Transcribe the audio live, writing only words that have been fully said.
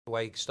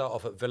away. Start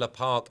off at Villa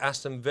Park.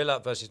 Aston Villa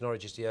versus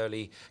Norwich is the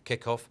early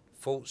kick-off.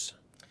 Thoughts?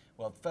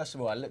 Well, first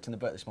of all, I looked in the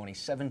book this morning,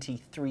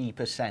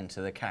 73%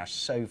 of the cash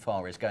so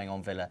far is going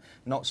on Villa.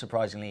 Not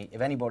surprisingly,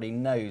 if anybody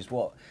knows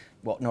what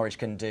Norwich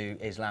can do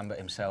is Lambert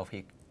himself.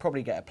 He'd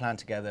probably get a plan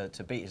together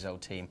to beat his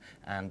old team,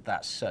 and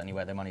that's certainly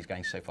where their money's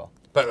going so far.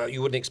 But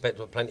you wouldn't expect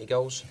plenty of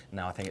goals?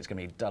 No, I think it's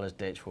going to be dull as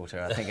ditch water.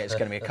 I think it's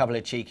going to be a couple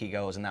of cheeky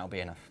goals, and that'll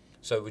be enough.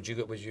 So would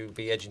you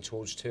be edging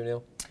towards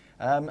 2-0?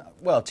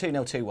 Well, 2-0,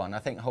 2-1. I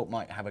think Holt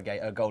might have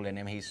a goal in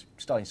him. He's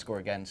starting to score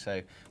again.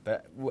 So,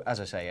 but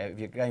as I say, if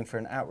you're going for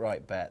an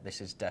outright bet,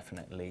 this is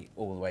definitely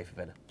all the way for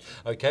Villa.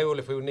 OK, well,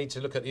 if we need to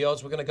look at the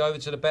odds, we're going to go over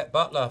to the Bet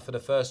Butler for the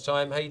first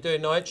time. How you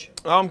doing, Nigel?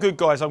 I'm good,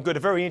 guys. I'm good.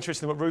 Very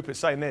interesting what Rupert's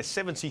saying there.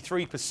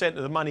 73%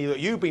 of the money that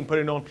you've been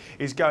putting on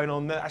is going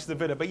on there. That's the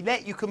Villa. But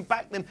yet you can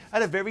back them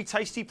at a very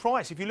tasty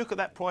price. If you look at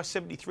that price,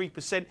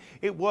 73%,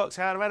 it works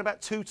out around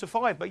about 2 to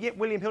 5. But yet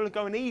William Hill are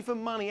going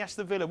even money.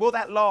 Aston Villa. Will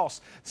that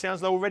last?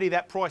 Sounds like already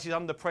that price is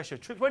under pressure.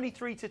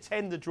 23 to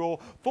 10 the draw,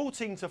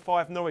 14 to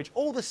 5 Norwich.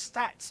 All the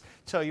stats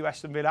tell you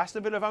Aston Villa.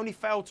 Aston Villa have only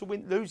failed to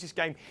lose this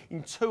game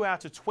in 2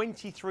 out of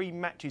 23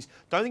 matches.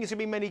 Don't think it's going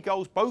to be many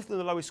goals. Both of them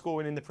the lowest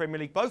scoring in the Premier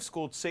League. Both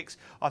scored 6.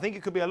 I think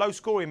it could be a low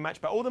scoring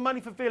match. But all the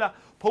money for Villa,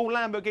 Paul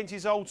Lambert against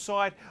his old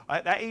side,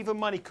 that even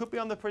money could be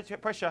under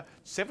pressure.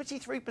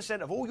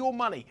 73% of all your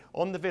money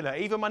on the Villa.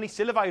 Even money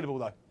still available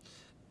though.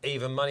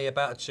 Even money,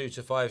 about a 2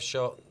 to 5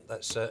 shot.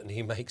 That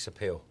certainly makes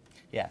appeal.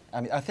 Yeah,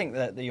 I mean, I think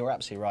that you're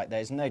absolutely right.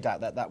 There's no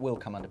doubt that that will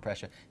come under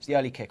pressure. It's the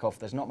early kick-off.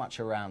 There's not much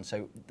around,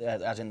 so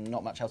as in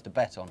not much else to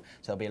bet on. So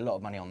there'll be a lot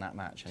of money on that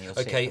match, and you'll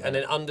see. Okay, and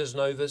then unders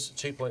and overs,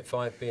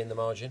 2.5 being the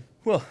margin.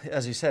 Well,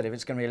 as you said, if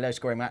it's going to be a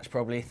low-scoring match,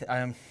 probably.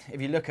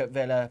 If you look at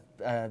Villa,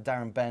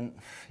 Darren Bent,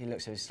 he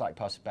looks a slightly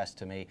past his best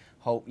to me.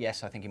 Holt,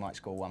 yes, I think he might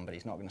score 1, but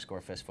he's not going to score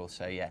a fistful.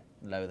 So yeah,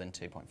 lower than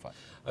 2.5.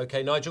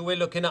 Okay, Nigel, we're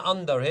looking at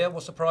under here.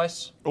 What's the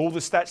price? All the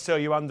stats tell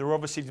you under.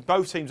 Obviously,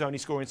 both teams only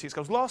scoring 6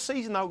 goals. Last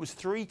season, though, it was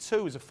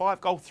 3-2. It was a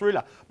 5-goal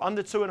thriller.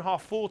 Under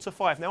 2.5, 4 to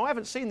 5. Now, I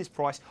haven't seen this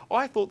price.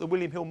 I thought that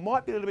William Hill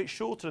might be a little bit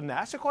shorter than that.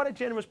 That's quite a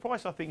generous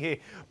price, I think, here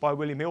by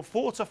William Hill.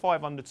 4 to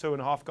 5 under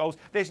 2.5 goals.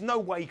 There's no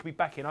way you could be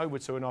backing over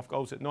 2.5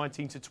 goals at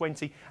 19 to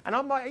 20. And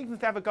I might even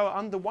have a go at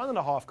under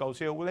 1.5 goals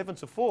here, 11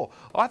 to 4.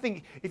 I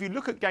think if you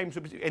look at games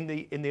in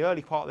the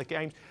early part of the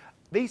games,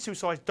 these two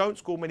sides don't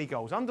score many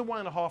goals. Under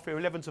 1.5 here,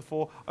 11 to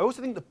 4. I also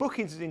think the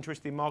bookings is an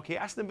interesting mark here.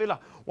 Aston Villa,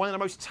 one of the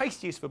most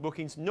tastiest for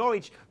bookings.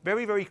 Norwich,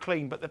 very, very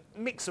clean. But the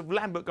mix of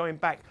Lambert going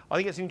back, I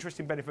think it's an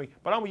interesting benefit.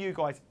 But I'm with you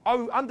guys.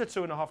 Oh, under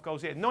 2.5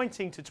 goals here,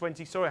 19 to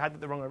 20. Sorry, I had it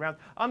the wrong way around.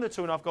 Under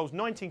 2.5 goals,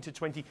 19 to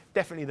 20.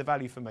 Definitely the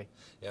value for me.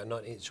 Yeah,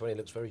 19 to 20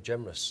 looks very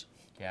generous.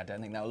 Yeah, I don't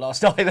think that'll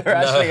last either,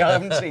 actually. No. I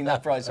haven't seen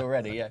that price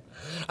already, yeah.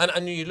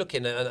 And you're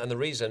looking at, and the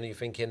reason you're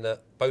thinking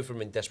that both of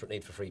them in desperate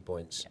need for 3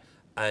 points. Yeah.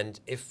 And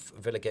if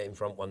Villa get in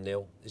front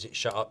 1-0, is it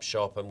shut up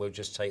shop and we'll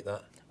just take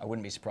that? I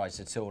wouldn't be surprised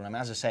at all. And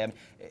as I say,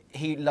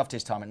 he loved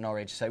his time at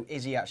Norwich, so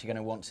is he actually going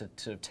to want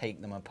to take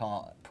them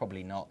apart?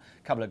 Probably not.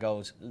 A couple of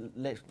goals,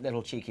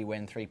 little cheeky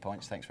win, 3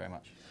 points. Thanks very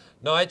much.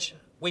 Nigel,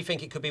 we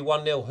think it could be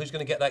 1-0. Who's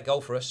going to get that goal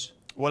for us?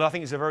 Well, I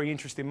think it's a very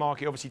interesting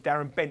market. Obviously,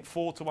 Darren Bent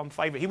 4 to 1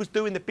 favourite. He was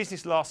doing the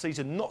business last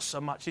season, not so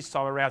much this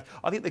time around.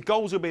 I think the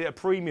goals will be at a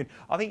premium.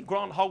 I think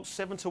Grant Holt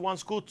 7 to 1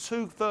 scored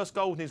 2 first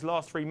goals in his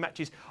last 3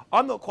 matches.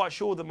 I'm not quite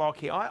sure of the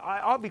market.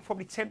 I'd be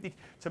probably tempted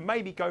to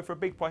maybe go for a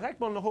big price.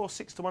 Ekman on the horse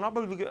 6 to 1. I'd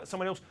probably look at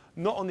someone else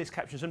not on this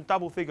caption, some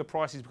double-figure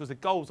prices because the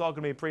goals are going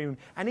to be a premium.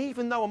 And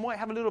even though I might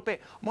have a little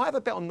bit, I might have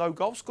a bet on no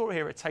goal scorer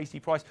here at a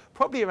tasty price,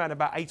 probably around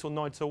about 8 or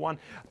 9 to 1.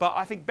 But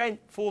I think Bent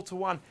 4 to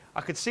 1.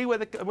 I could see where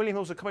the William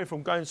Hills are coming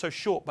from going so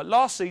short. But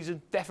last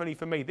season, definitely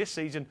for me. This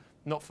season,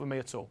 not for me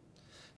at all.